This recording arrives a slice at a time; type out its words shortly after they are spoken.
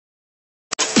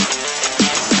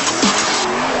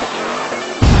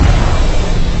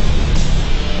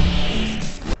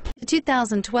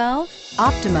2012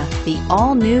 Optima. The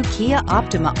all-new Kia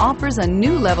Optima offers a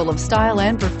new level of style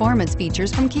and performance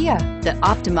features from Kia. The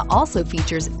Optima also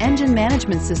features engine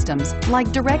management systems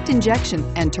like direct injection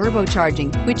and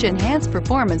turbocharging, which enhance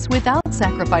performance without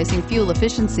sacrificing fuel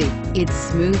efficiency. Its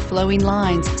smooth flowing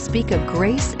lines speak of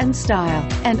grace and style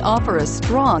and offer a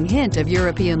strong hint of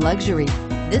European luxury.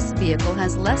 This vehicle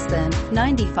has less than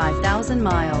 95,000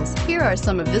 miles. Here are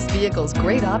some of this vehicle's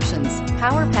great options: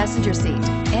 power passenger seat,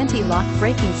 anti-lock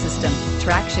braking system,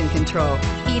 traction control,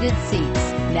 heated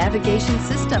seats, navigation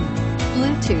system,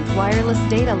 Bluetooth wireless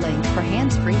data link for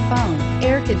hands-free phone,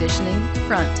 air conditioning,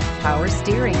 front, power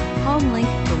steering,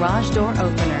 HomeLink garage door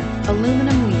opener,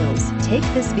 aluminum wheels. Take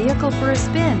this vehicle for a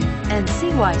spin and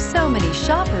see why so many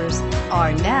shoppers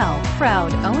are now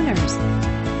proud owners.